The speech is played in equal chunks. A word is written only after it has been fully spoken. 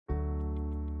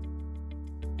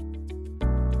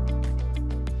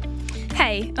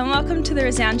Hey, and welcome to the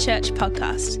Resound Church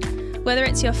podcast. Whether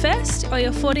it's your first or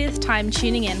your 40th time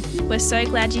tuning in, we're so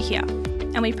glad you're here,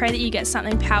 and we pray that you get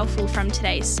something powerful from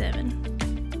today's sermon.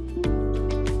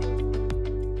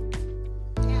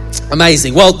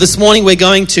 Amazing. Well, this morning we're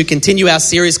going to continue our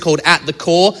series called At the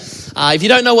Core. If you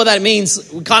don't know what that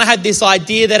means, we kind of had this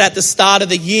idea that at the start of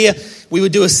the year, we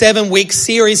would do a 7-week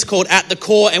series called At the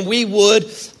Core, and we would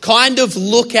kind of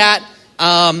look at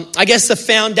the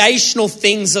foundational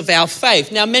things of our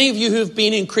faith. Now, many of you who have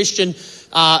been in a Christian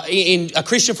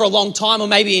for a long time, or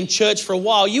maybe in church for a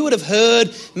while, you would have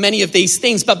heard many of these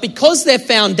things. But because they're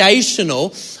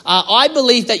foundational, I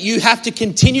believe that you have to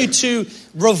continue to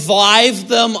revive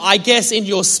them, in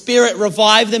your spirit,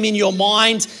 revive them in your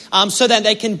mind, so that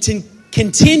they can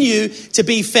continue to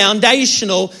be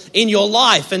foundational in your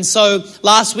life. And so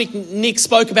last week, Nick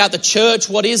spoke about the church.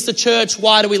 What is the church?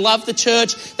 Why do we love the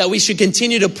church? That we should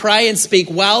continue to pray and speak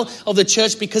well of the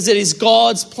church because it is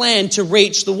God's plan to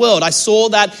reach the world. I saw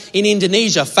that in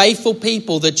Indonesia. Faithful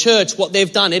people, the church, what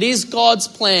they've done. It is God's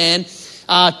plan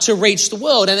to reach the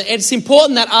world. And it's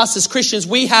important that us as Christians,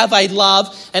 we have a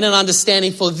love and an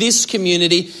understanding for this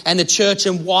community and the church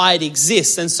and why it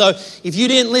exists. And so if you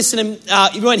didn't listen,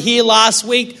 if you weren't here last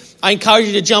week, I encourage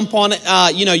you to jump on,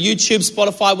 YouTube,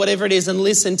 Spotify, whatever it is, and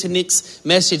listen to Nick's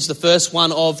message, the first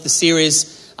one of the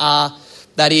series,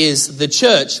 that is the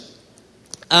church.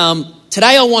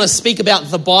 Today I want to speak about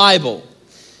the Bible.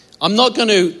 I'm not going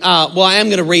to, I am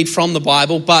going to read from the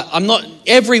Bible, but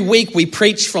every week we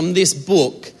preach from this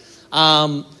book.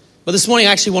 But this morning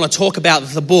I actually want to talk about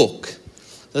the book.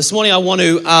 This morning I want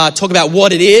to talk about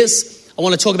what it is. I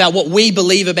want to talk about what we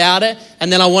believe about it.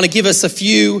 And then I want to give us a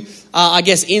few,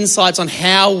 insights on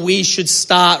how we should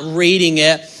start reading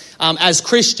it as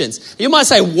Christians. You might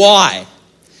say, why?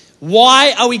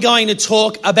 Why are we going to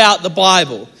talk about the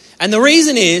Bible? And the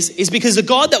reason is because the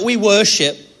God that we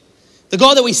worship, the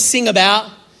God that we sing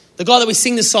about, the God that we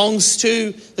sing the songs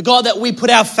to, the God that we put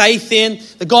our faith in,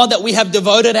 the God that we have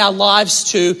devoted our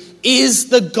lives to, is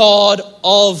the God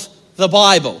of the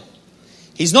Bible.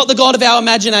 He's not the God of our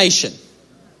imagination.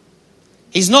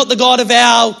 He's not the God of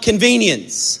our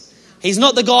convenience. He's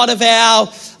not the God of our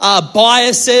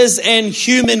biases and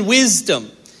human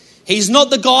wisdom. He's not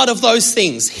the God of those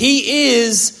things. He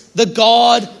is the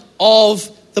God of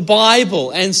the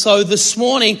Bible. And so this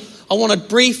morning, I want to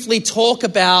briefly talk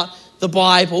about the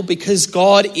Bible because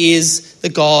God is the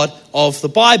God of the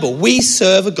Bible. We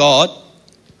serve a God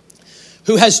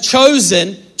who has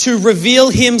chosen to reveal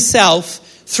himself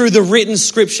through the written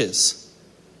scriptures.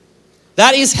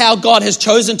 That is how God has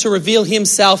chosen to reveal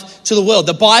himself to the world.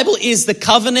 The Bible is the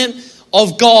covenant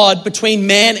of God between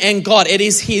man and God. It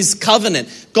is his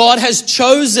covenant. God has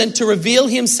chosen to reveal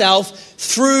himself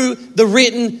through the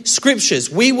written scriptures.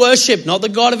 We worship not the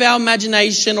God of our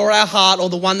imagination or our heart or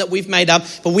the one that we've made up,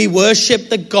 but we worship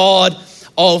the God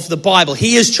of the Bible.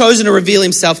 He has chosen to reveal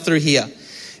himself through here.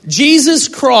 Jesus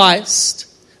Christ,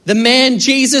 the man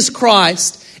Jesus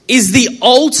Christ, is the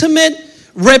ultimate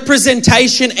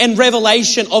representation and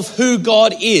revelation of who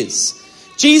God is.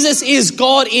 Jesus is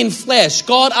God in flesh,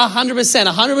 God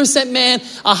 100% man,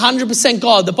 100%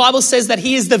 God. The Bible says that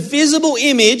he is the visible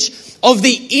image of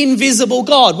the invisible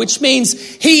God, which means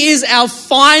he is our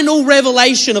final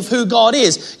revelation of who God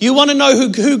is. You want to know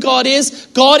who God is?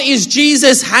 God is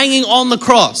Jesus hanging on the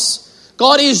cross.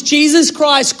 God is Jesus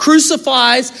Christ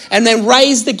crucified and then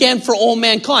raised again for all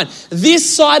mankind.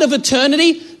 This side of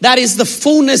eternity, that is the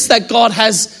fullness that God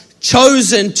has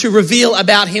chosen to reveal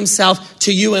about himself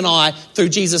to you and I through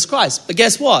Jesus Christ. But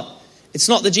guess what? It's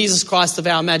not the Jesus Christ of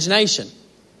our imagination.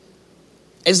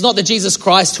 It's not the Jesus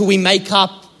Christ who we make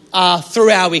up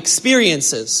through our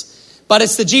experiences. But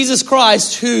it's the Jesus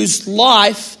Christ whose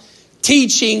life,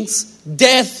 teachings,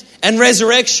 death, and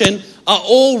resurrection are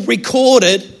all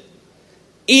recorded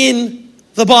in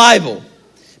the Bible.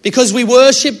 Because we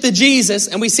worship the Jesus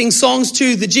and we sing songs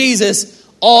to the Jesus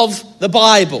of the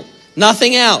Bible.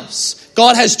 Nothing else.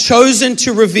 God has chosen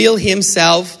to reveal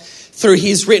himself through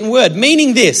his written word.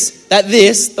 Meaning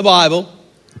the Bible,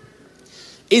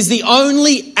 is the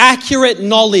only accurate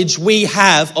knowledge we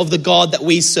have of the God that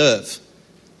we serve.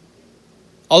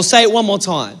 I'll say it one more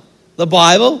time. The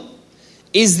Bible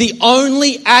is the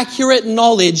only accurate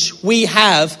knowledge we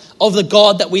have of the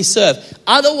God that we serve.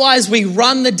 Otherwise, we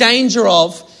run the danger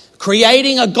of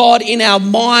creating a God in our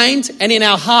mind and in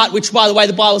our heart, which, by the way,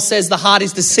 the Bible says the heart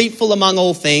is deceitful among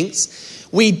all things.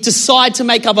 we decide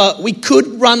to we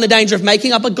could run the danger of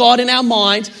making up a God in our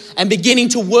mind and beginning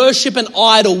to worship an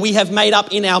idol we have made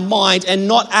up in our mind and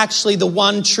not actually the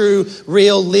one true,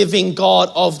 real, living God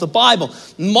of the Bible.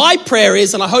 My prayer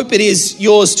is, and I hope it is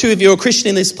yours too if you're a Christian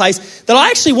in this place, that I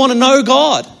actually want to know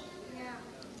God.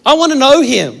 I want to know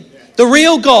him. The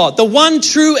real God, the one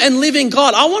true and living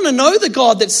God. I want to know the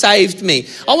God that saved me.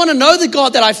 I want to know the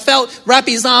God that I felt wrap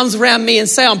his arms around me and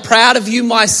say, I'm proud of you,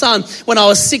 my son, when I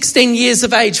was 16 years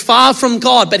of age, far from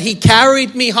God, but he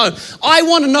carried me home. I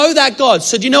want to know that God.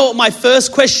 So do you know what my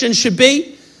first question should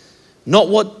be? Not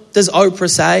what does Oprah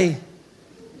say?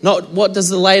 Not what does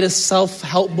the latest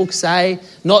self-help book say?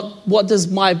 Not what does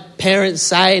my parents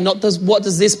say? Not what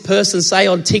does this person say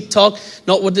on TikTok?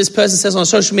 Not what this person says on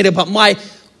social media, but my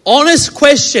honest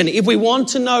question, if we want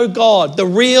to know God, the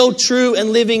real, true and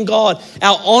living God,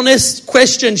 our honest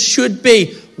question should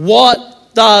be,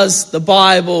 what does the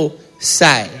Bible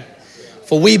say?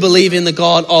 For we believe in the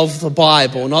God of the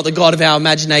Bible, not the God of our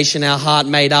imagination, our heart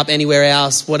made up, anywhere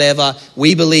else, whatever.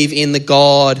 We believe in the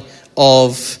God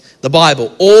of the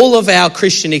Bible. All of our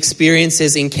Christian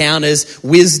experiences, encounters,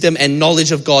 wisdom and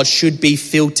knowledge of God should be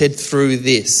filtered through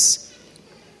this.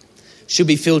 Should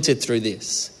be filtered through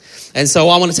this. And so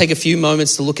I want to take a few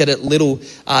moments to look at it a little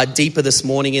deeper this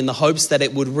morning in the hopes that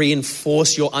it would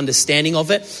reinforce your understanding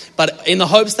of it, but in the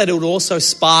hopes that it would also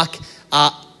spark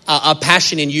a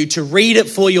passion in you to read it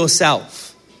for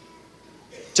yourself.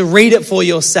 To read it for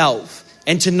yourself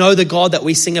and to know the God that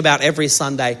we sing about every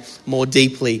Sunday more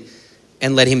deeply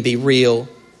and let him be real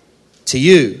to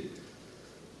you.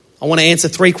 I want to answer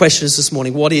 3 questions this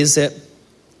morning. What is it?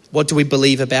 What do we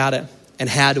believe about it? And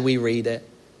how do we read it?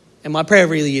 And my prayer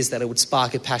really is that it would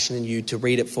spark a passion in you to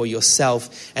read it for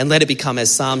yourself and let it become, as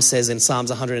Psalm says in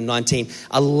Psalms 119,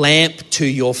 a lamp to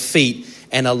your feet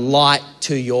and a light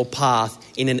to your path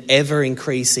in an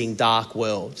ever-increasing dark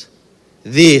world.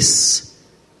 This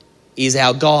is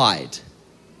our guide.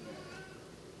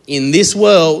 In this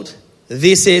world,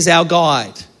 this is our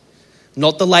guide.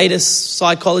 Not the latest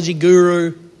psychology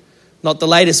guru, not the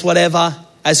latest whatever.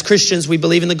 As Christians, we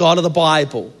believe in the God of the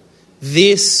Bible.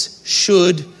 This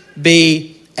should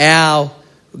be our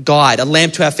guide, a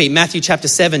lamp to our feet. Matthew chapter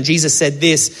 7, Jesus said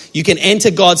this, you can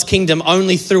enter God's kingdom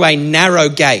only through a narrow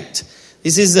gate.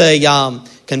 This is a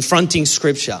confronting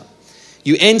scripture.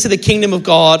 You enter the kingdom of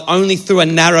God only through a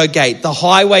narrow gate. The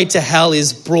highway to hell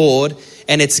is broad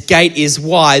and its gate is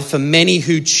wide for many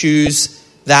who choose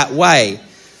that way.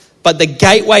 But the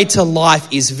gateway to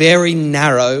life is very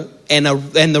narrow and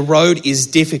the road is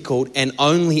difficult and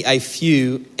only a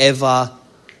few ever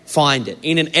find it.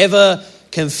 In an ever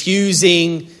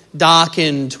confusing,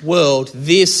 darkened world,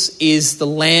 this is the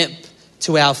lamp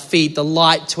to our feet, the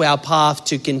light to our path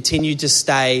to continue to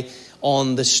stay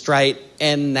on the straight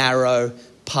and narrow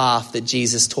path that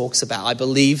Jesus talks about. I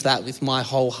believe that with my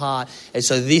whole heart. And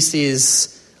so this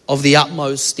is of the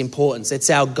utmost importance. It's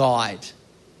our guide.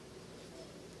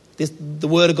 The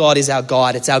Word of God is our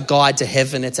guide. It's our guide to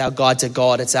heaven. It's our guide to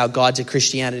God. It's our guide to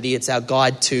Christianity. It's our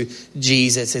guide to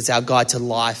Jesus. It's our guide to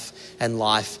life and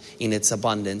life in its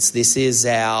abundance. This is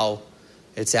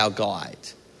it's our guide.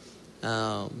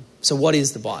 So what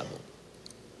is the Bible?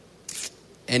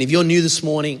 And if you're new this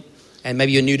morning, and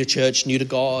maybe you're new to church, new to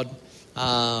God,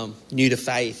 new to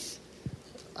faith,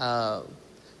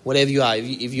 whatever you are,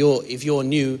 if you're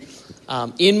new,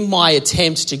 in my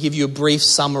attempt to give you a brief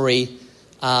summary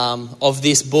of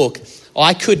this book,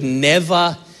 I could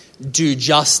never do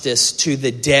justice to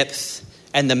the depth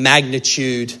and the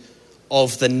magnitude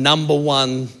of the number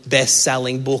one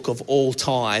best-selling book of all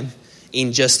time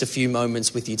in just a few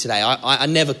moments with you today. I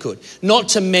never could. Not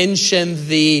to mention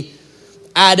the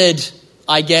added,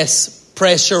 I guess,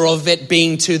 pressure of it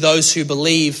being to those who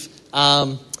believe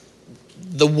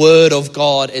the Word of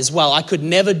God as well. I could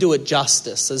never do it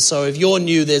justice. And so if you're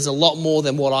new, there's a lot more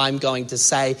than what I'm going to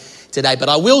say today. But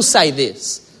I will say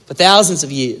this. For thousands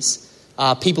of years,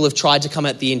 people have tried to come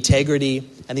at the integrity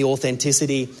and the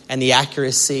authenticity and the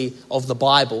accuracy of the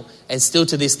Bible. And still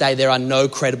to this day, there are no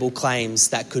credible claims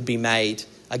that could be made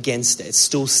against it. It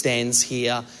still stands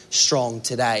here strong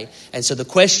today. And so the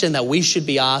question that we should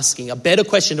be asking, a better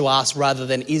question to ask rather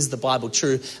than is the Bible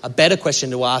true, a better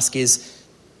question to ask is,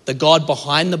 the God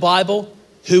behind the Bible,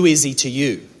 who is he to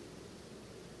you?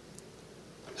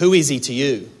 Who is he to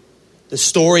you? The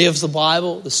story of the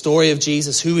Bible, the story of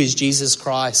Jesus, who is Jesus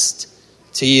Christ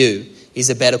to you, is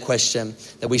a better question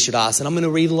that we should ask. And I'm going to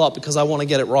read a lot because I want to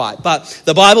get it right. But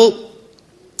the Bible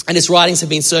and its writings have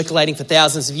been circulating for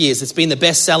thousands of years. It's been the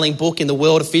best-selling book in the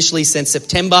world officially since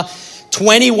September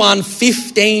 21,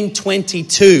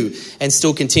 1522, and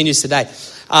still continues today.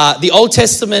 The Old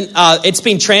Testament, it's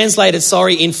been translated,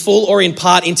 in full or in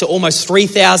part into almost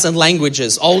 3,000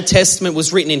 languages. Old Testament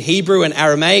was written in Hebrew and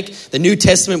Aramaic. The New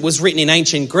Testament was written in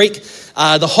ancient Greek.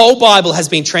 The whole Bible has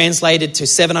been translated to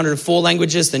 704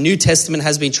 languages. The New Testament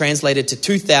has been translated to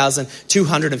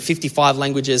 2,255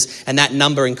 languages, and that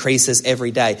number increases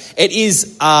every day. It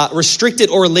is restricted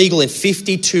or illegal in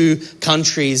 52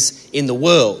 countries in the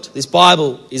world. This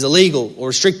Bible is illegal or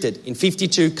restricted in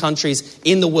 52 countries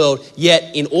in the world,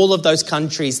 yet in all of those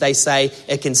countries they say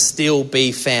it can still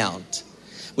be found,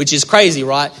 which is crazy,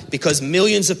 right? Because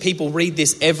millions of people read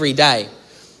this every day.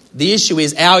 The issue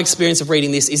is our experience of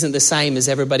reading this isn't the same as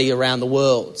everybody around the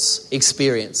world's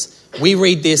experience. We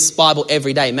read this Bible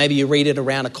every day. Maybe you read it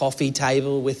around a coffee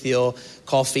table with your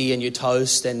coffee and your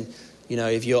toast, and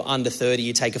if you're under 30,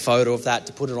 you take a photo of that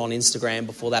to put it on Instagram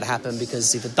before that happened,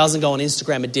 because if it doesn't go on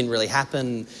Instagram, it didn't really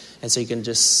happen. And so you can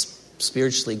just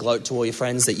spiritually gloat to all your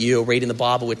friends that you're reading the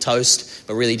Bible with toast,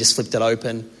 but really just flipped it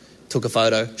open, took a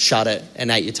photo, shut it,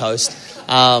 and ate your toast.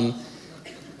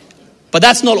 But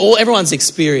that's not everyone's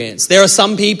experience. There are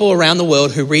some people around the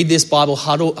world who read this Bible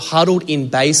huddled in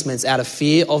basements out of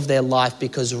fear of their life,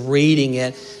 because reading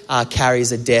it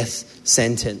carries a death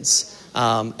sentence.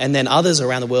 And then others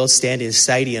around the world stand in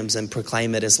stadiums and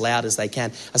proclaim it as loud as they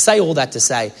can. I say all that to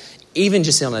say, even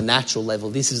just on a natural level,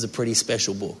 this is a pretty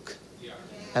special book.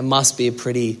 It must be a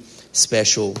pretty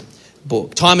special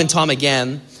book. Time and time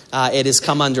again, it has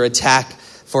come under attack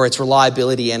for its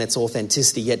reliability and its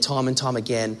authenticity, yet time and time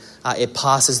again, it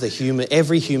passes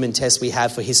every human test we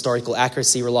have for historical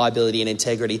accuracy, reliability, and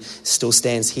integrity still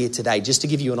stands here today. Just to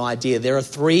give you an idea, there are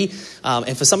three,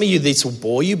 and for some of you this will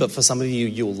bore you, but for some of you,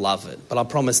 you'll love it. But I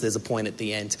promise there's a point at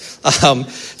the end.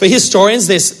 For historians,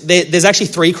 there's actually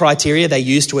three criteria they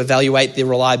use to evaluate the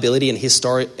reliability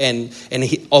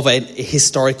of a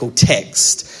historical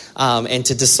text. And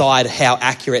to decide how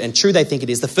accurate and true they think it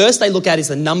is. The first they look at is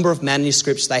the number of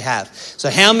manuscripts they have.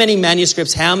 So how many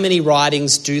manuscripts, how many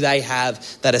writings do they have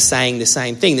that are saying the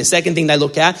same thing? The second thing they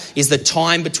look at is the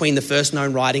time between the first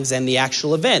known writings and the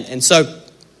actual event. And so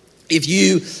if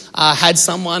you had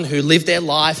someone who lived their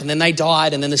life and then they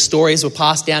died, and then the stories were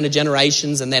passed down to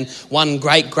generations, and then one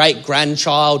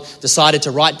great-great-grandchild decided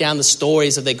to write down the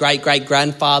stories of their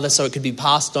great-great-grandfather so it could be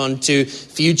passed on to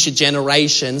future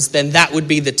generations, then that would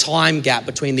be the time gap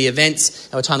between the events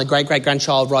and the time the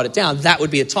great-great-grandchild wrote it down. That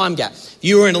would be a time gap.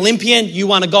 You were an Olympian, you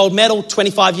won a gold medal.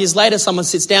 25 years later, someone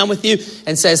sits down with you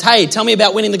and says, "Hey, tell me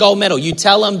about winning the gold medal." You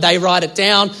tell them, they write it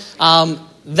down.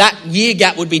 That year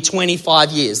gap would be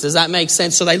 25 years. Does that make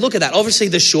sense? So they look at that. Obviously,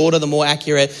 the shorter, the more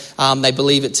accurate they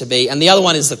believe it to be. And the other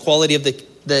one is the quality of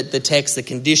the text, the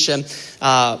condition.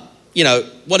 What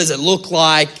does it look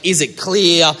like? Is it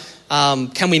clear?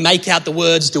 Can we make out the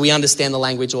words? Do we understand the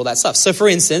language? All that stuff. So, for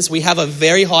instance, we have a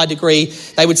very high degree,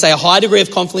 they would say a high degree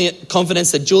of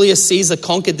confidence that Julius Caesar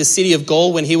conquered the city of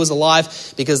Gaul when he was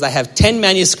alive, because they have 10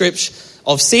 manuscripts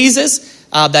of Caesar's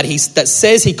that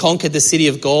says he conquered the city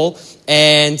of Gaul.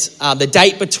 And the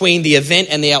date between the event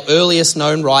and our earliest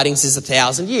known writings is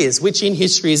 1,000 years, which in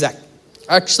history is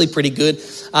actually pretty good.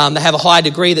 They have a high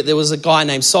degree that there was a guy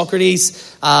named Socrates,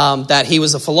 that he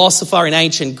was a philosopher in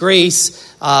ancient Greece.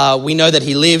 We know that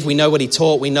he lived, we know what he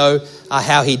taught, we know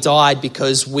how he died,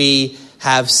 because we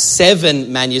have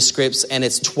 7 manuscripts and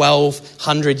it's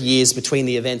 1,200 years between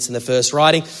the events and the first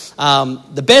writing.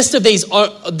 The best of these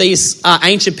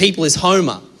ancient people is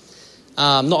Homer.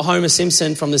 Not Homer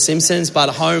Simpson from The Simpsons, but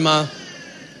Homer.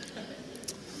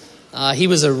 He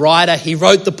was a writer. He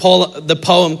wrote the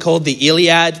poem called the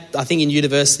Iliad. I think in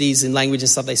universities, in language and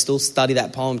stuff, they still study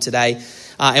that poem today.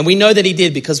 And we know that he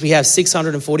did, because we have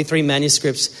 643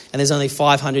 manuscripts and there's only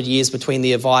 500 years between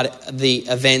the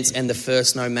events and the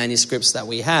first known manuscripts that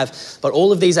we have. But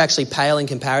all of these actually pale in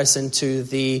comparison to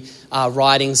the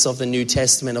writings of the New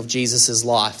Testament of Jesus'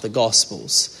 life, the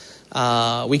Gospels.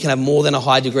 We can have more than a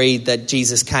high degree that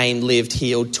Jesus came, lived,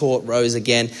 healed, taught, rose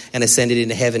again, and ascended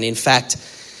into heaven. In fact,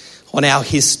 on our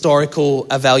historical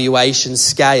evaluation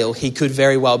scale, he could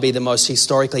very well be the most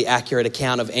historically accurate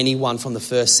account of anyone from the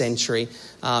first century.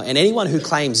 And anyone who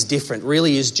claims different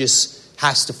really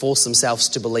has to force themselves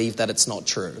to believe that it's not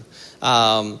true.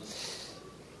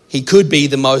 He could be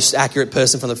the most accurate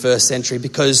person from the first century,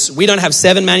 because we don't have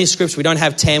 7 manuscripts, we don't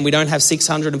have 10, we don't have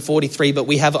 643, but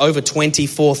we have over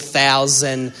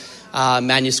 24,000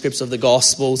 manuscripts of the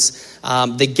Gospels.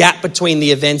 The gap between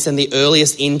the events and the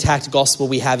earliest intact Gospel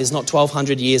we have is not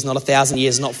 1,200 years, not 1,000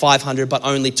 years, not 500, but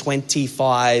only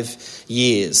 25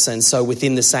 years. And so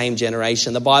within the same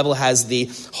generation, the Bible has the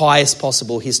highest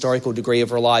possible historical degree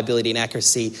of reliability and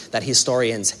accuracy that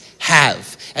historians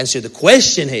have. And so the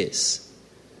question is,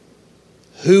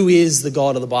 who is the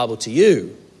God of the Bible to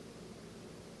you?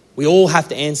 We all have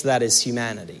to answer that as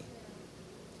humanity.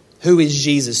 Who is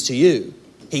Jesus to you?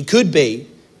 He could be,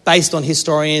 based on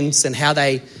historians and how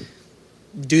they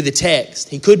do the text,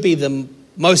 he could be the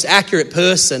most accurate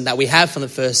person that we have from the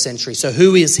first century. So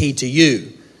who is he to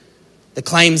you? The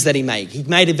claims that he made. He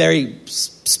made a very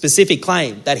specific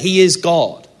claim that he is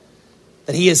God,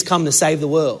 that he has come to save the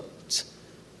world.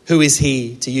 Who is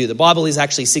he to you? The Bible is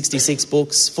actually 66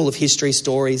 books full of history,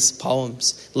 stories,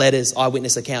 poems, letters,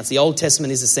 eyewitness accounts. The Old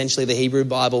Testament is essentially the Hebrew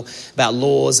Bible about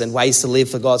laws and ways to live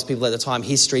for God's people at the time.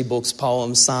 History books,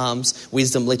 poems, psalms,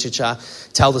 wisdom, literature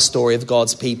tell the story of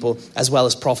God's people, as well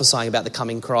as prophesying about the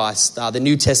coming Christ. The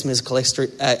New Testament is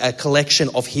a collection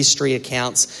of history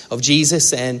accounts of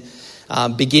Jesus, and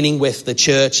beginning with the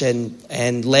church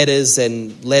and letters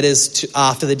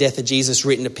after the death of Jesus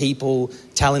written to people,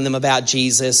 telling them about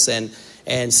Jesus,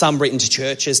 and some written to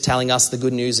churches telling us the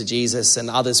good news of Jesus, and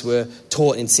others were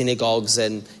taught in synagogues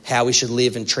and how we should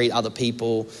live and treat other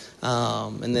people,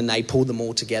 and then they pulled them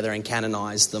all together and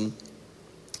canonized them.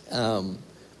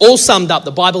 All summed up,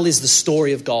 the Bible is the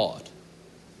story of God.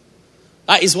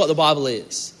 That is what the Bible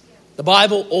is. The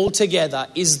Bible altogether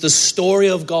is the story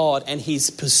of God and his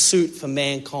pursuit for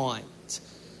mankind.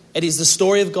 It is the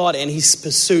story of God and his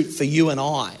pursuit for you and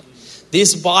I.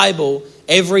 This Bible,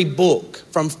 every book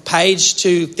from page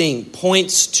to thing,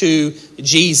 points to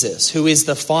Jesus, who is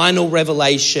the final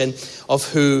revelation of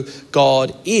who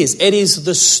God is. It is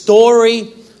the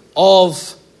story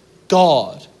of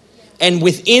God. And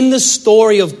within the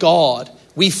story of God,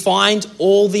 we find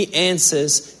all the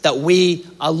answers that we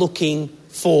are looking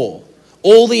for.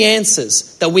 All the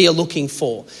answers that we are looking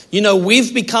for. You know,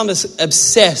 we've become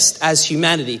obsessed as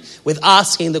humanity with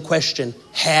asking the question,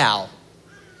 how?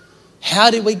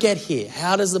 How did we get here?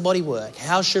 How does the body work?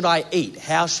 How should I eat?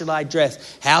 How should I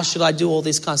dress? How should I do all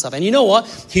this kind of stuff? And you know what?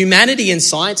 Humanity and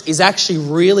science is actually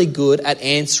really good at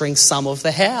answering some of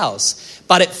the hows.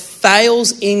 But it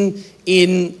fails in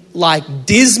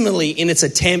dismally in its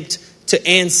attempt to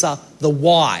answer the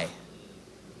why.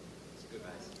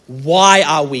 Why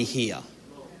are we here?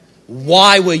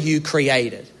 Why were you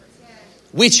created?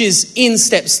 Which is in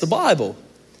steps the Bible.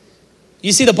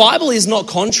 You see, the Bible is not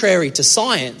contrary to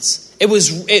science.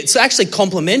 It's actually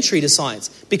complementary to science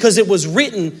because it was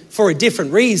written for a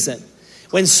different reason.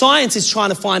 When science is trying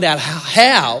to find out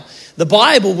how, the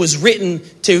Bible was written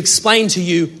to explain to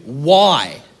you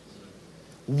why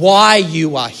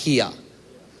you are here.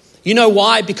 You know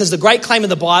why? Because the great claim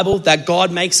of the Bible that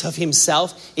God makes of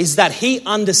himself is that he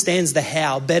understands the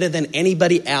how better than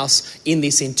anybody else in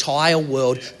this entire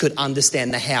world could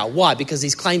understand the how. Why? Because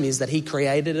his claim is that he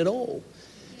created it all.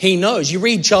 He knows. You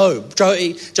read Job.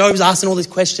 Job's asking all these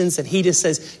questions and he just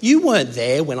says, you weren't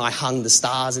there when I hung the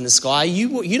stars in the sky.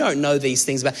 You don't know these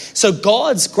things about. So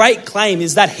God's great claim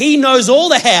is that he knows all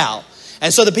the how.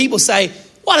 And so the people say,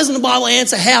 why doesn't the Bible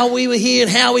answer how we were here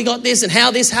and how we got this and how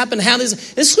this happened?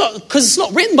 It's not because it's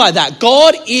not written by that.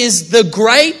 God is the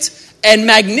great and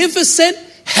magnificent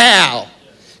how.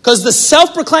 Because the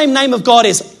self-proclaimed name of God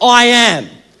is I am.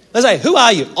 Let's say, who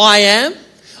are you? I am.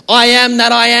 I am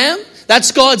that I am.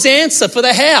 That's God's answer for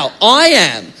the how. I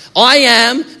am. I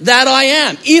am that I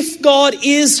am. If God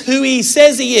is who he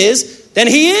says he is, then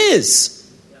he is.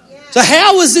 So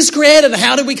how was this created? And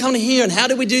how did we come to here? And how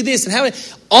did we do this? And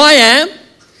I am.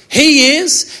 He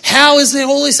is. How is there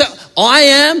all this? I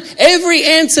am. Every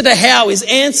answer to how is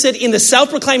answered in the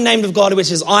self-proclaimed name of God, which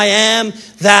is I am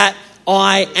that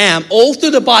I am. All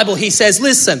through the Bible, he says,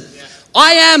 listen,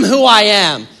 I am who I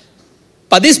am.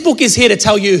 But this book is here to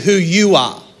tell you who you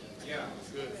are.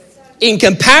 In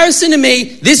comparison to me,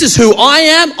 this is who I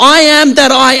am. I am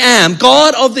that I am.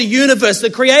 God of the universe, the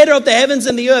creator of the heavens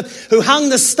and the earth, who hung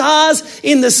the stars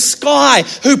in the sky,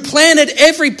 who planted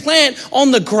every plant on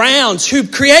the ground, who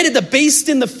created the beast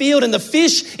in the field and the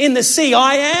fish in the sea.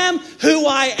 I am who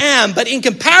I am. But in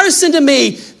comparison to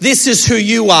me, this is who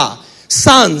you are.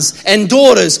 Sons and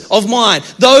daughters of mine,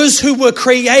 those who were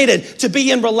created to be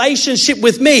in relationship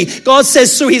with me. God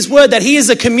says through his word that he is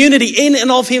a community in and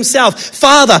of himself.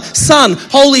 Father, Son,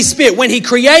 Holy Spirit. When he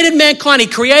created mankind, he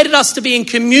created us to be in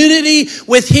community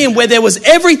with him where there was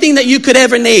everything that you could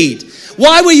ever need.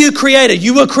 Why were you created?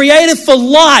 You were created for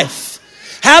life.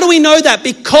 How do we know that?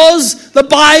 Because the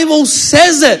Bible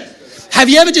says it. Have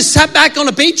you ever just sat back on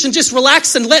a beach and just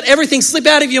relaxed and let everything slip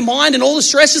out of your mind and all the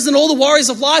stresses and all the worries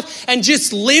of life and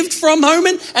just lived for a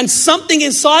moment and something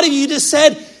inside of you just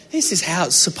said, This is how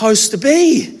it's supposed to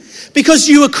be. Because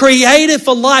you were created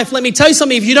for life. Let me tell you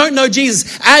something. If you don't know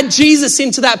Jesus, add Jesus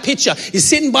into that picture. You're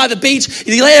sitting by the beach,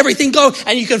 you let everything go,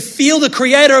 and you can feel the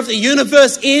creator of the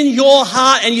universe in your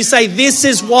heart. And you say, this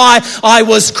is why I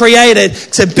was created,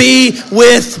 to be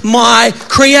with my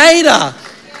creator.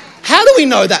 How do we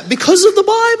know that? Because of the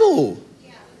Bible.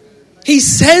 He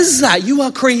says that you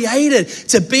are created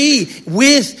to be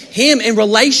with him, in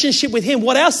relationship with him.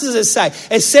 What else does it say?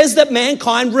 It says that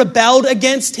mankind rebelled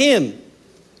against him.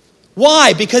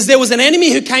 Why? Because there was an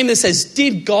enemy who came that says,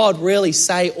 did God really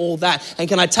say all that? And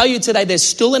can I tell you today, there's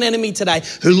still an enemy today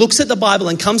who looks at the Bible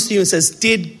and comes to you and says,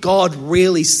 did God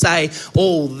really say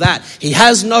all that? He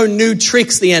has no new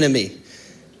tricks, the enemy.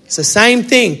 It's the same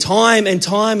thing, time and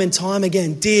time and time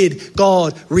again. Did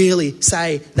God really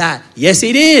say that? Yes,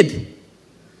 he did.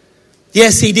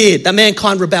 Yes, he did. That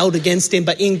mankind rebelled against him,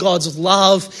 but in God's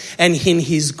love and in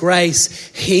his grace,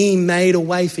 he made a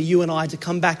way for you and I to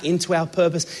come back into our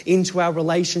purpose, into our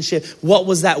relationship. What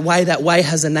was that way? That way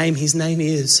has a name. His name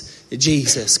is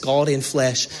Jesus, God in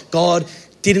flesh. God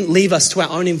didn't leave us to our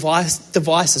own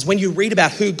devices. When you read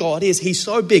about who God is, he's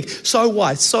so big, so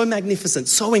wide, so magnificent,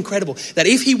 so incredible, that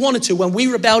if he wanted to, when we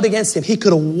rebelled against him, he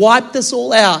could have wiped us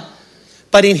all out.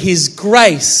 But in his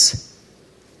grace,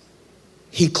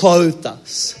 he clothed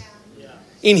us.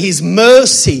 In his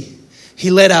mercy,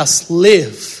 he let us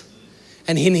live.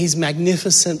 And in his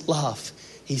magnificent love,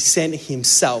 he sent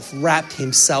himself, wrapped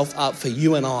himself up for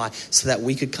you and I so that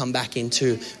we could come back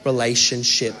into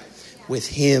relationship with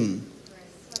him.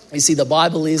 You see, the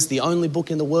Bible is the only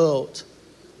book in the world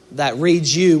that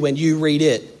reads you when you read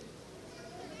it,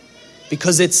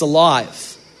 because it's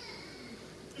alive.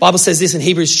 The Bible says this in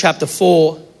Hebrews chapter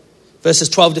 4, verses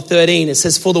 12 to 13. It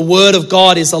says, for the word of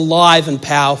God is alive and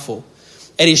powerful.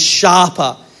 It is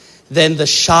sharper than the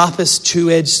sharpest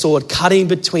two-edged sword, cutting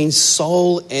between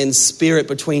soul and spirit,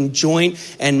 between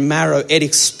joint and marrow. It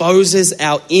exposes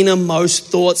our innermost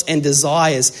thoughts and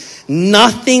desires.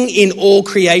 Nothing in all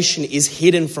creation is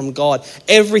hidden from God.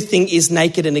 Everything is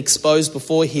naked and exposed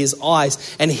before his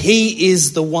eyes, and he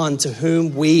is the one to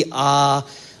whom we are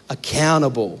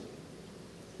accountable.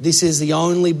 This is the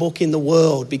only book in the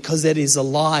world, because it is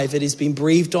alive. It has been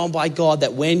breathed on by God,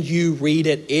 that when you read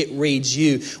it, it reads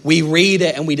you. We read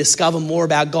it and we discover more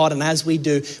about God. And as we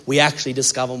do, we actually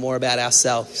discover more about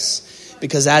ourselves.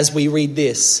 Because as we read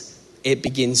this, it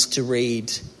begins to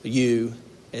read you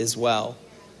as well.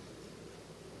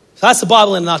 So that's the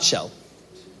Bible in a nutshell.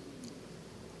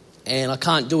 And I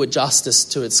can't do it justice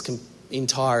to its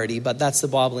entirety, but that's the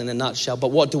Bible in a nutshell.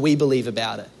 But what do we believe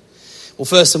about it? Well,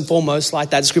 first and foremost,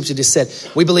 like that scripture just said,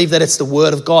 we believe that it's the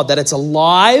word of God, that it's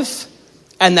alive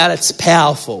and that it's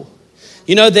powerful.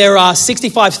 You know, there are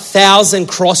 65,000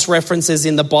 cross references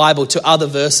in the Bible to other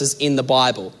verses in the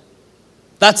Bible.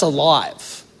 That's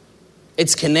alive.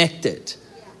 It's connected.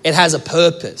 It has a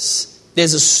purpose.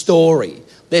 There's a story.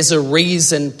 There's a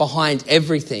reason behind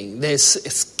everything.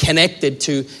 It's connected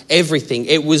to everything.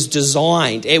 It was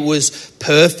designed. It was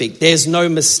perfect. There's no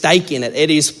mistake in it. It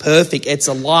is perfect. It's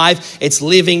alive. It's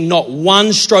living. Not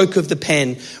one stroke of the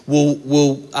pen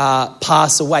will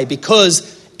pass away,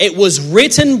 because it was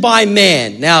written by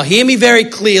man. Now, hear me very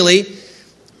clearly.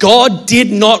 God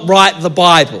did not write the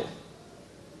Bible.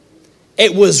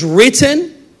 It was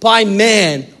written by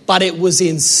man, but it was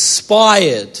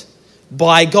inspired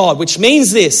by God, which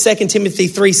means this. 2 Timothy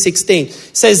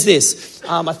 3:16 says this.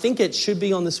 I think it should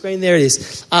be on the screen. There it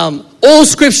is. All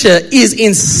scripture is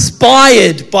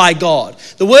inspired by God.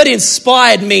 The word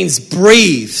inspired means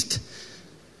breathed.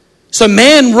 So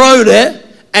man wrote it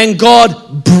and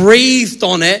God breathed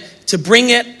on it to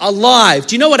bring it alive.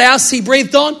 Do you know what else he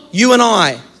breathed on? You and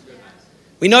I.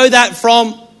 We know that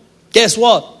from, guess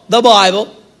what? The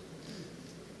Bible.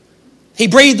 He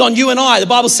breathed on you and I. The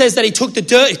Bible says that he took the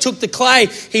dirt, he took the clay,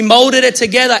 he molded it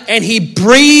together, and he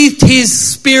breathed his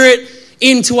spirit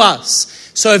into us.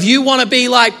 So if you want to be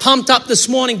like pumped up this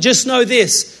morning, just know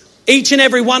this. Each and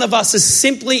every one of us is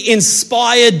simply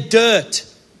inspired dirt.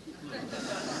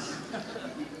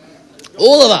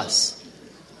 All of us.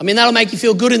 I mean, that'll make you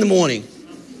feel good in the morning.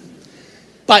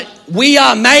 But we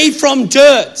are made from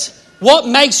dirt. What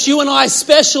makes you and I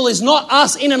special is not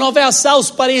us in and of ourselves,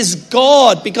 but is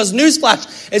God. Because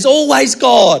newsflash, is always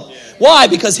God. Why?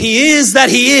 Because he is that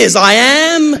he is. I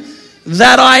am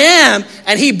that I am.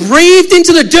 And he breathed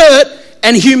into the dirt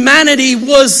and humanity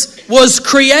was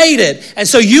created. And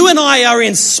so you and I are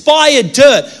inspired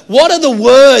dirt. What are the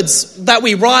words that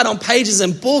we write on pages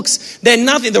and books? They're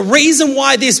nothing. The reason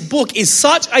why this book is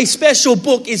such a special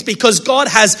book is because God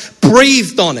has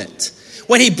breathed on it.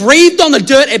 When he breathed on the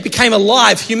dirt, it became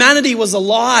alive. Humanity was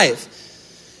alive.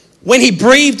 When he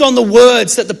breathed on the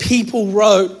words that the people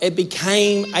wrote, it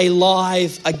became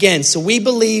alive again. So we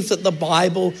believe that the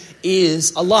Bible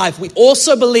is alive. We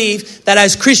also believe that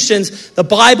as Christians, the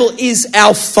Bible is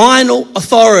our final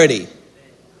authority.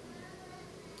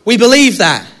 We believe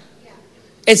that.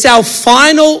 It's our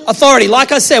final authority.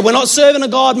 Like I said, we're not serving a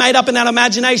God made up in our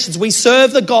imaginations. We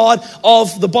serve the God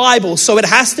of the Bible. So it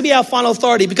has to be our final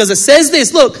authority because it says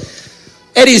this, look,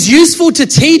 it is useful to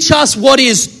teach us what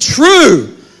is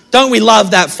true. Don't we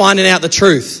love that, finding out the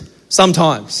truth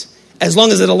sometimes, as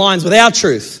long as it aligns with our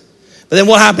truth? But then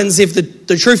what happens if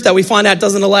the truth that we find out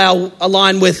doesn't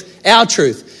align with our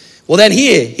truth? Well, then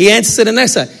here, he answers it in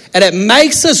this way. And it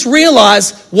makes us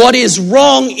realize what is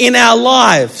wrong in our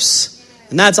lives.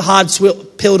 And that's a hard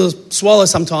pill to swallow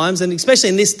sometimes, and especially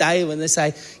in this day when they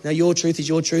say, your truth is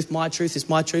your truth, my truth is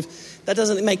my truth. That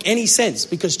doesn't make any sense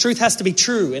because truth has to be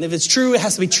true. And if it's true, it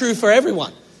has to be true for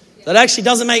everyone. That actually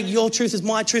doesn't make your truth is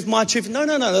my truth, my truth. No.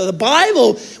 The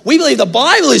Bible, we believe the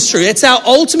Bible is true. It's our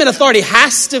ultimate authority. It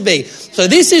has to be. So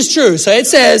this is true. So it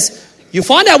says, you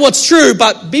find out what's true,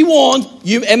 but be warned,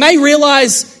 you may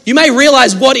realize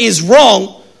what is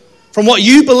wrong from what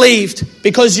you believed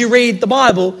because you read the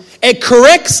Bible. It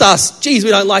corrects us. Geez,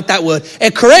 we don't like that word.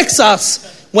 It corrects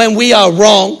us when we are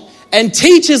wrong and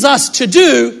teaches us to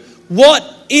do what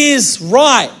is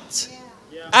right.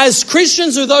 As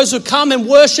Christians or those who come and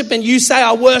worship and you say,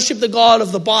 I worship the God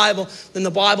of the Bible, then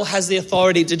the Bible has the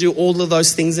authority to do all of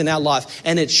those things in our life.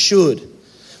 And it should.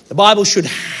 The Bible should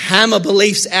hammer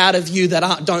beliefs out of you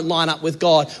that don't line up with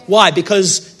God. Why?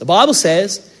 Because the Bible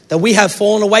says that we have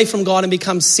fallen away from God and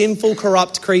become sinful,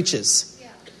 corrupt creatures.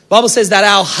 The Bible says that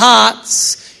our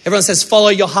hearts, everyone says, follow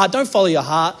your heart. Don't follow your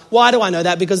heart. Why do I know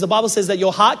that? Because the Bible says that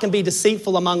your heart can be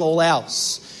deceitful among all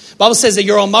else. The Bible says that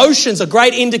your emotions are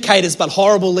great indicators but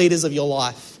horrible leaders of your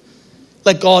life.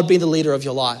 Let God be the leader of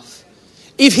your life.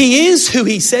 If he is who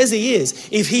he says he is,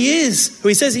 if he is who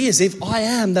he says he is, if I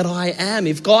am that I am,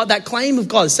 if God, that claim of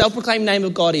God, the self-proclaimed name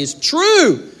of God is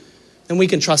true, then we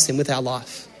can trust him with our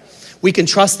life. We can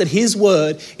trust that his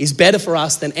word is better for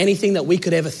us than anything that we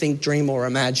could ever think, dream or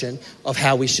imagine of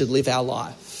how we should live our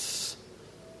life.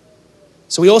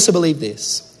 So we also believe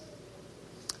this,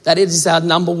 that it is our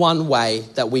number one way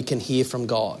that we can hear from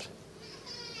God.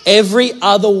 Every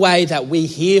other way that we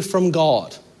hear from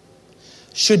God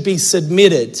should be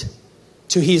submitted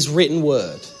to his written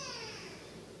word.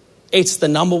 It's the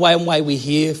number one way we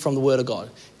hear from the word of God.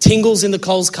 Tingles in the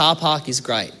Coles car park is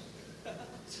great.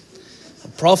 A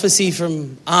prophecy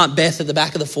from Aunt Beth at the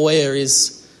back of the foyer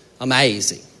is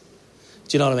amazing.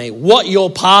 Do you know what I mean? What your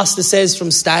pastor says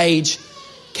from stage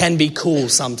can be cool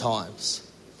sometimes.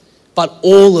 But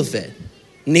all of it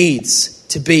needs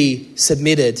to be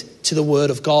submitted to the word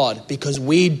of God because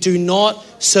we do not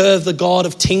serve the God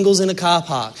of tingles in a car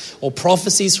park or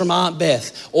prophecies from Aunt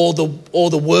Beth or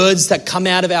the words that come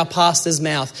out of our pastor's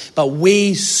mouth, but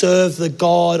we serve the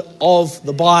God of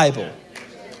the Bible.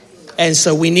 And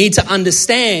so we need to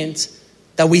understand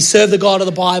that we serve the God of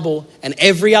the Bible, and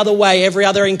every other way, every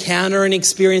other encounter and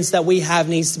experience that we have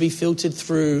needs to be filtered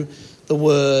through the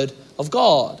word of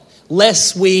God,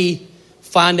 lest we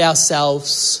find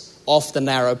ourselves off the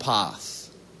narrow path.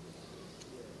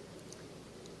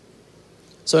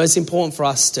 So it's important for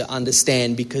us to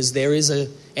understand because there is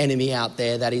an enemy out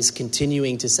there that is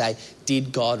continuing to say,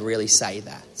 did God really say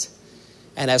that?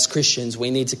 And as Christians, we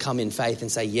need to come in faith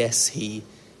and say, yes, he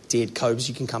did. Cobes,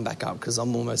 you can come back up because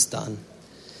I'm almost done.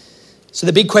 So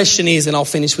the big question is, and I'll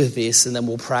finish with this and then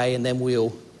we'll pray and then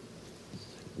we'll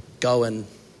go and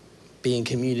be in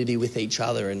community with each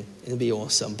other and it'll be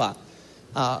awesome. But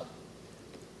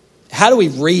how do we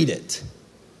read it?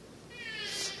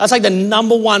 That's like the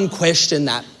number one question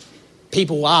that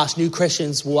people will ask, new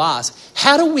Christians will ask.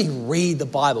 How do we read the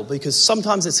Bible? Because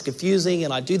sometimes it's confusing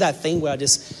and I do that thing where I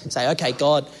just say, okay,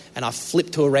 God, and I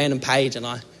flip to a random page and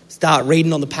I start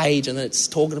reading on the page and it's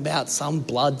talking about some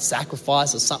blood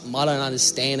sacrifice or something. I don't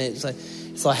understand it.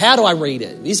 So how do I read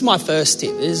it? This is my first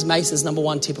tip. This is Mason's number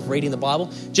one tip of reading the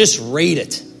Bible. Just read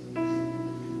it.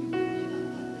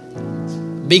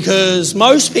 Because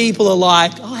most people are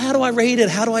like, oh, how do I read it?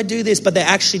 How do I do this? But they're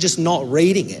actually just not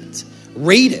reading it.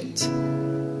 Read it.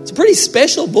 It's a pretty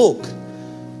special book.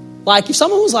 Like if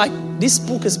someone was like, this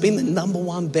book has been the number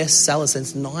one bestseller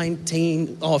since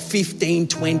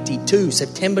 1522,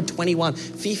 September 21,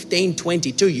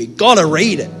 1522. You got to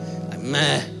read it. Like,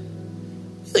 man,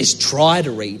 at least try to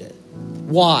read it.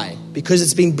 Why? Because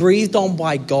it's been breathed on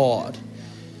by God.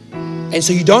 And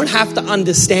so you don't have to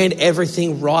understand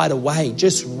everything right away.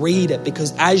 Just read it,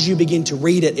 because as you begin to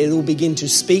read it, it will begin to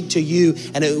speak to you,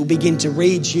 and it will begin to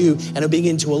read you, and it will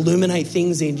begin to illuminate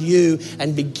things in you,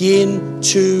 and begin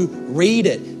to read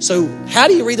it. So how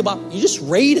do you read the Bible? You just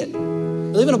read it. We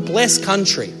live in a blessed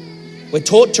country. We're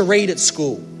taught to read at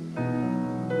school.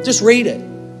 Just read it.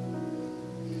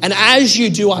 And as you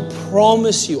do, I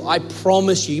promise you,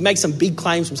 you make some big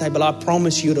claims from saying, but I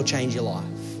promise you it'll change your life.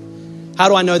 How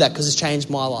do I know that? Because it's changed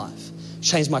my life. It's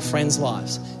changed my friends'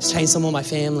 lives. It's changed some of my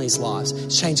family's lives.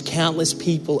 It's changed countless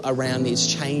people around me.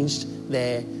 It's changed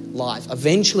their life.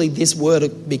 Eventually, this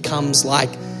word becomes like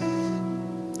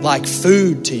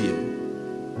food to you.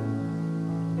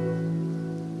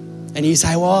 And you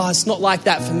say, well, it's not like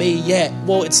that for me yet.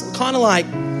 Well, it's kind of like,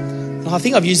 I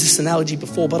think I've used this analogy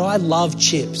before, but I love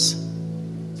chips.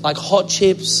 Like hot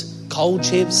chips, cold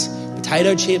chips,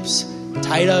 potato,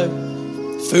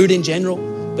 food in general,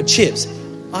 but chips.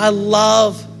 I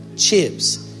love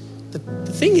chips.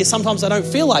 The thing is, sometimes I don't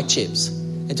feel like chips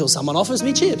until someone offers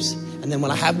me chips. And then when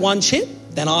I have one chip,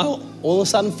 then I all of a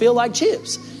sudden feel like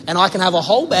chips. And I can have a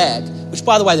whole bag, which,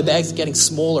 by the way, the bags are getting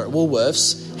smaller at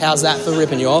Woolworths. How's that for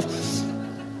ripping you off?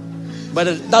 But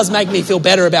it does make me feel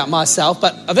better about myself.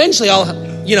 But eventually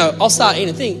I'll start eating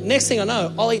a thing. Next thing I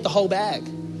know, I'll eat the whole bag.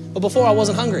 But before I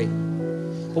wasn't hungry.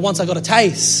 But once I got a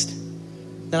taste,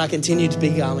 then I continued to be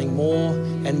becoming more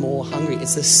and more hungry.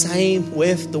 It's the same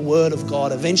with the Word of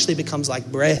God. Eventually it becomes like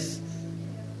breath.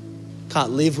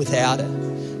 Can't live without it.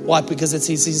 Why? Because it's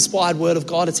His inspired Word of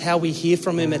God. It's how we hear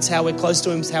from Him. It's how we're close to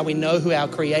Him. It's how we know who our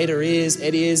Creator is.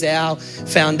 It is our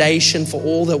foundation for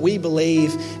all that we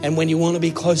believe. And when you want to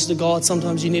be close to God,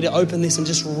 sometimes you need to open this and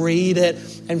just read it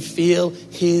and feel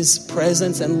His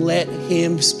presence and let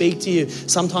Him speak to you.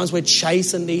 Sometimes we're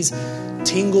chasing these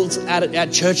tingles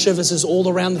at church services all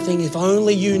around the thing. If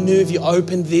only you knew, if you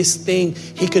opened this thing,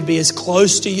 He could be as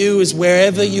close to you as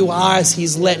wherever you are, as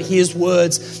He's let His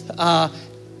words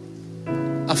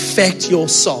affect your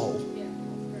soul.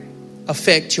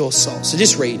 Affect your soul. So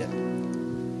just read it.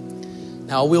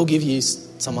 Now, I will give you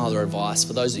some other advice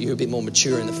for those of you who are a bit more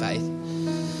mature in the faith.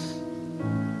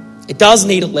 It does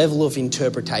need a level of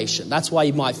interpretation. That's why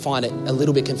you might find it a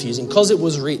little bit confusing, because it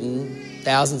was written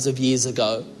thousands of years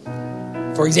ago.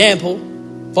 For example,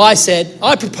 if I said,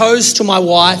 I proposed to my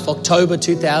wife October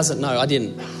 2000. No, I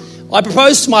didn't. I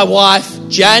proposed to my wife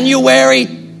January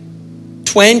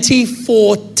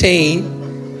 2014.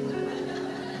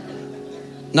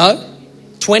 No,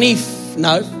 14.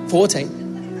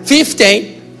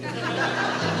 15.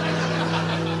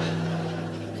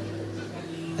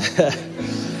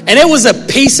 And it was a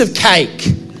piece of cake.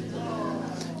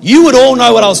 You would all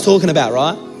know what I was talking about,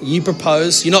 right? You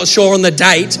proposed, you're not sure on the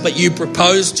date, but you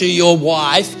proposed to your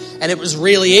wife, and it was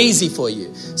really easy for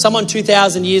you. Someone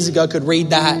 2,000 years ago could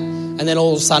read that and then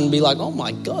all of a sudden be like, oh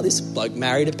my God, this bloke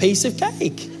married a piece of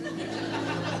cake.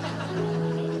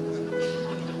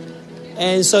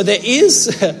 And so there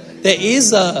is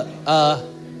a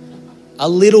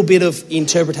little bit of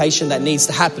interpretation that needs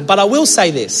to happen. But I will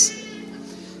say this.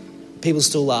 People are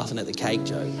still laughing at the cake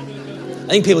joke. I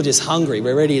think people are just hungry.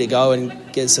 We're ready to go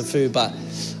and get some food. But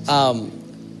I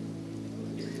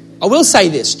will say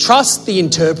this. Trust the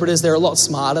interpreters. They're a lot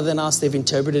smarter than us. They've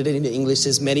interpreted it into English.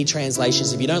 There's many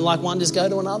translations. If you don't like one, just go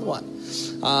to another one.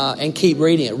 And keep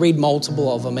reading it. Read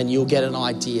multiple of them and you'll get an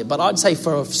idea. But I'd say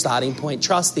for a starting point,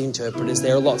 trust the interpreters.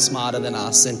 They're a lot smarter than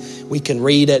us and we can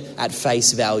read it at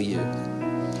face value.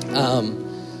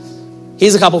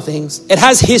 Here's a couple things. It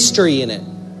has history in it.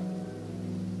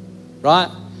 Right?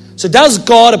 So does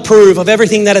God approve of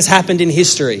everything that has happened in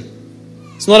history?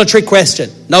 It's not a trick question.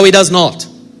 No, He does not.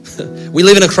 We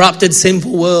live in a corrupted,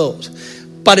 sinful world.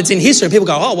 But it's in history. People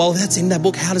go, oh, well, that's in that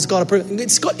book. How does God approve?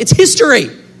 It's history.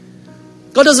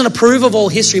 God doesn't approve of all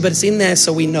history, but it's in there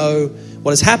so we know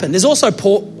what has happened. There's also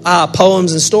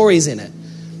poems and stories in it.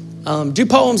 Do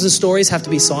poems and stories have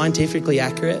to be scientifically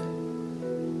accurate?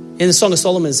 In the Song of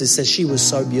Solomon, it says she was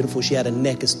so beautiful. She had a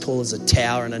neck as tall as a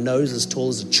tower and a nose as tall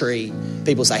as a tree.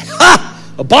 People say,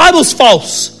 ha! The Bible's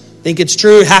false. Think it's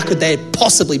true. How could they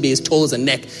possibly be as tall as a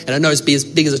neck and a nose be as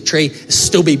big as a tree and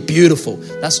still be beautiful?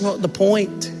 That's not the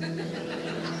point.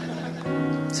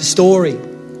 It's a story.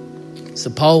 It's a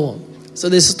poem. So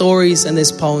there's stories and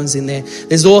there's poems in there.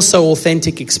 There's also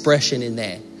authentic expression in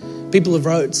there. People have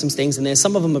wrote some things in there.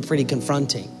 Some of them are pretty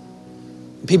confronting.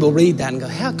 People read that and go,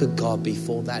 how could God be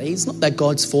for that? It's not that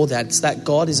God's for that. It's that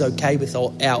God is okay with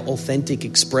our authentic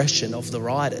expression of the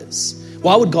writers.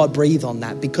 Why would God breathe on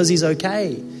that? Because He's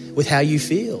okay with how you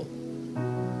feel.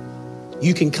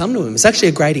 You can come to Him. It's actually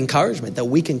a great encouragement that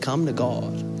we can come to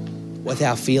God. with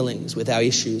our feelings, with our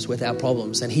issues, with our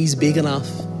problems. And he's big enough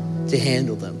to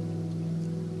handle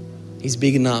them. He's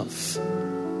big enough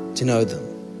to know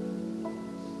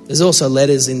them. There's also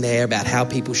letters in there about how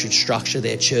people should structure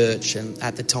their church and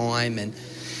at the time, and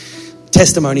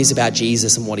testimonies about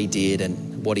Jesus and what he did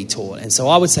and what he taught. And so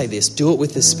I would say this, do it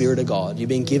with the Spirit of God. You've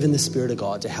been given the Spirit of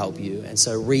God to help you. And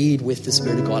so read with the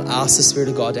Spirit of God. Ask the Spirit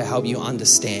of God to help you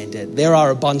understand it. There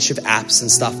are a bunch of apps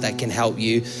and stuff that can help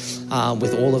you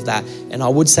with all of that. And I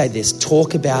would say this,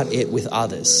 talk about it with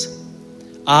others.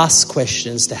 Ask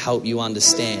questions to help you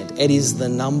understand. It is the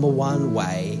number one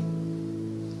way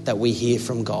that we hear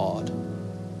from God.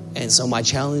 And so my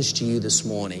challenge to you this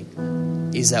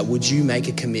morning is that would you make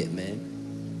a commitment,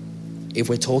 if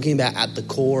we're talking about at the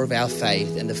core of our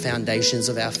faith and the foundations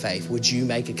of our faith, would you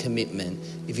make a commitment,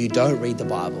 if you don't read the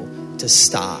Bible, to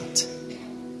start?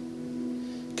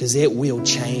 Because it will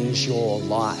change your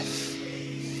life.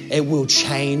 It will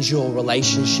change your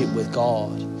relationship with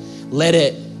God. Let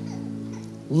it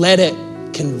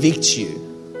convict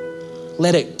you.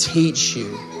 Let it teach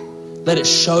you. Let it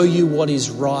show you what is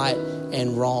right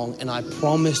and wrong. And I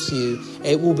promise you,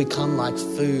 it will become like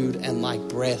food and like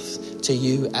breath to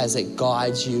you as it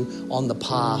guides you on the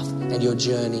path and your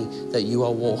journey that you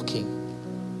are walking.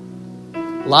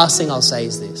 Last thing I'll say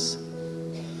is this.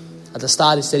 At the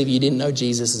start, it said if you didn't know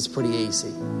Jesus, it's pretty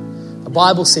easy. The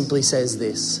Bible simply says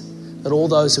this, that all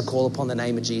those who call upon the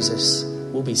name of Jesus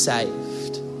will be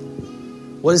saved.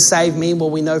 What does saved mean?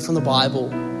 Well, we know from the Bible,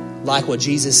 like what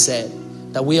Jesus said,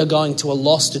 that we are going to a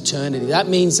lost eternity. That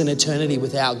means an eternity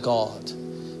without God,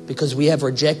 because we have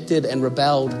rejected and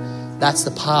rebelled. That's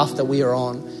the path that we are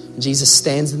on. Jesus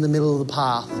stands in the middle of the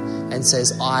path and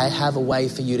says, I have a way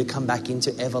for you to come back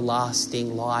into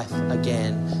everlasting life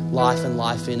again. Life and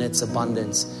life in its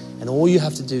abundance. And all you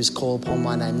have to do is call upon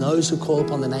my name. Those who call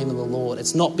upon the name of the Lord,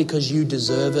 it's not because you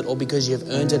deserve it or because you have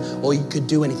earned it or you could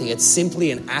do anything. It's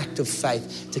simply an act of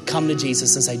faith to come to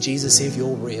Jesus and say, Jesus, if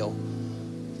you're real,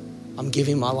 I'm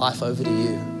giving my life over to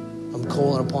you. I'm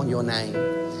calling upon your name.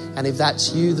 And if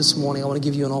that's you this morning, I want to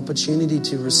give you an opportunity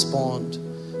to respond.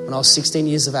 When I was 16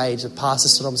 years of age, the pastor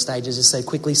stood on stage and just said,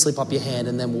 quickly slip up your hand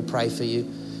and then we'll pray for you.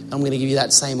 I'm going to give you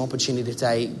that same opportunity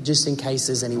today, just in case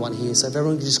there's anyone here. So if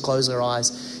everyone could just close their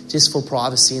eyes, just for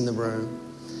privacy in the room.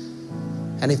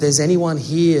 And if there's anyone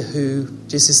here who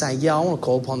just is saying, yeah, I want to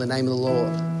call upon the name of the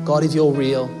Lord. God, if you're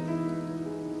real,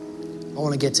 I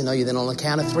want to get to know you. Then on the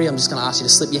count of 3, I'm just going to ask you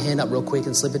to slip your hand up real quick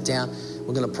and slip it down.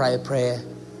 We're going to pray a prayer.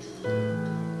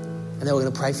 And then we're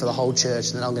going to pray for the whole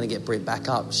church. And then I'm going to get Britt back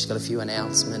up. She's got a few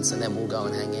announcements and then we'll go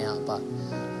and hang out. But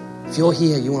if you're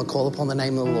here, you want to call upon the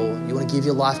name of the Lord. You want to give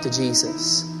your life to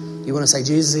Jesus. You want to say,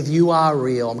 Jesus, if you are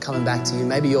real, I'm coming back to you.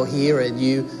 Maybe you're here and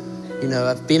you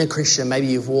have been a Christian. Maybe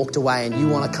you've walked away and you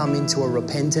want to come into a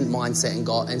repentant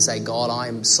mindset and say, God, I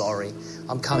am sorry.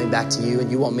 I'm coming back to you, and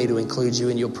you want me to include you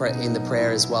in in the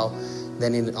prayer as well.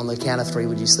 Then on the count of 3,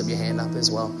 would you slip your hand up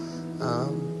as well?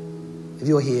 If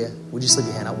you're here, would you slip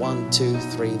your hand up? 1, 2,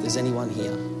 3. If there's anyone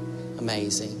here,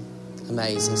 amazing.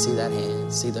 Amazing. See that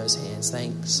hand. See those hands.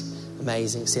 Thanks.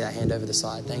 Amazing. See that hand over the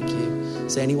side. Thank you.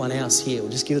 Is there anyone else here?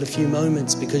 We'll just give it a few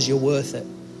moments because you're worth it.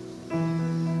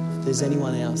 If there's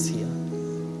anyone else here.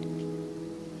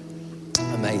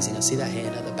 Amazing. I see that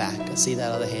hand at the back. I see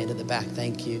that other hand at the back.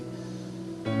 Thank you.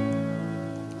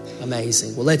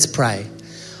 Amazing. Well, let's pray.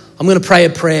 I'm going to pray a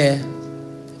prayer.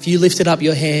 If you lifted up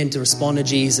your hand to respond to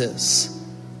Jesus,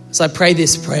 as I pray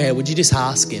this prayer, would you just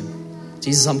ask him,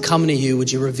 Jesus, I'm coming to you.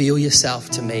 Would you reveal yourself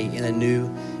to me in a new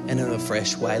and in a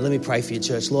fresh way? Let me pray for your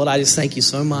church. Lord, I just thank you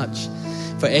so much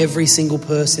for every single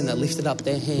person that lifted up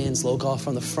their hands, Lord God,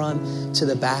 from the front to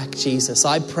the back, Jesus.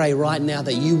 I pray right now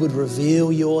that you would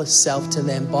reveal yourself to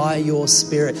them by your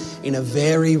Spirit in a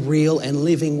very real and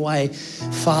living way.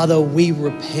 Father, we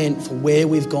repent for where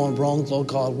we've gone wrong, Lord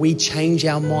God. We change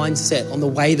our mindset on the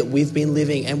way that we've been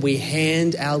living and we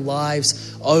hand our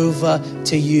lives over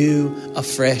to you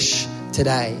afresh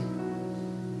today.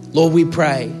 Lord, we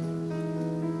pray,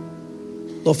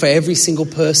 Lord, for every single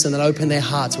person that opened their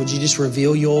hearts, would you just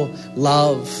reveal your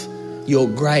love, your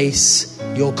grace,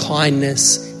 your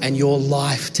kindness, and your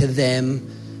life to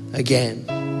them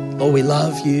again. Lord, we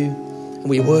love you and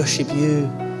we worship you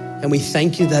and we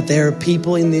thank you that there are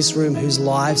people in this room whose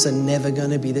lives are never going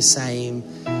to be the same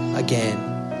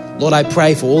again. Lord, I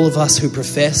pray for all of us who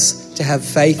profess to have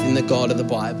faith in the God of the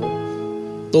Bible.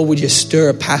 Lord, would you stir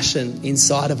a passion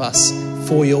inside of us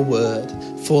for your word,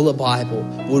 for the Bible?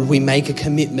 Would we make a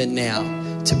commitment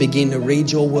now to begin to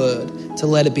read your word, to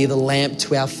let it be the lamp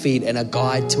to our feet and a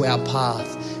guide to our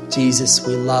path? Jesus,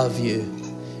 we love you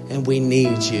and we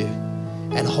need you.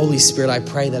 And Holy Spirit, I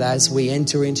pray that as we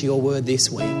enter into your word this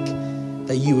week,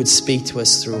 that you would speak to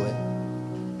us through it.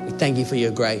 We thank you for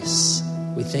your grace.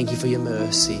 We thank you for your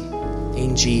mercy.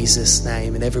 In Jesus'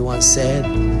 name. And everyone said...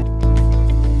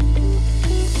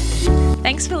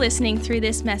 Thanks for listening through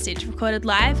this message recorded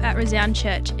live at Resound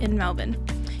Church in Melbourne.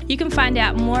 You can find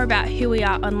out more about who we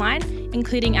are online,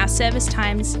 including our service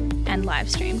times and live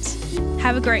streams.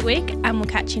 Have a great week, and we'll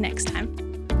catch you next time.